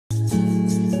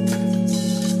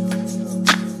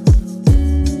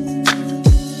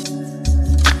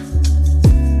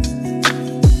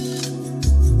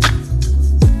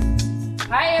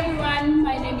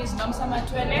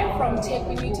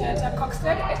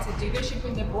It's a dealership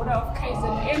in the border of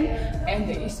KZN and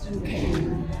the Eastern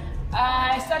Cape.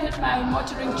 I started my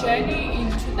motoring journey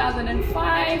in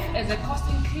 2005 as a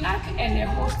costing clerk and a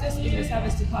hostess in the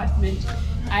service department.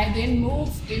 I then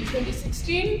moved in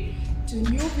 2016 to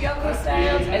new vehicle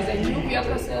sales as a new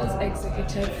vehicle sales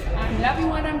executive. I'm loving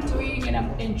what I'm doing and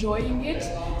I'm enjoying it,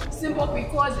 simple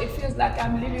because it feels like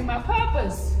I'm living my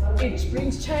purpose. It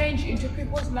brings change into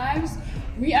people's lives.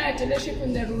 We are a dealership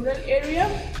in the rural area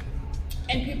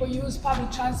and people use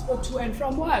public transport to and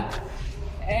from work.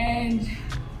 And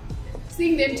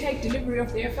seeing them take delivery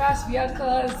of their first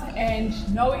vehicles and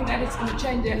knowing that it's going to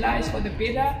change their lives for the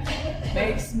better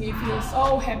makes me feel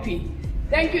so happy.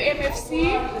 Thank you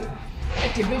MFC,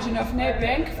 a division of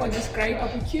Nedbank, for this great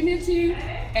opportunity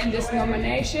and this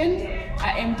nomination.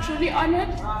 I am truly honored.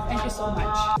 Thank you so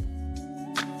much.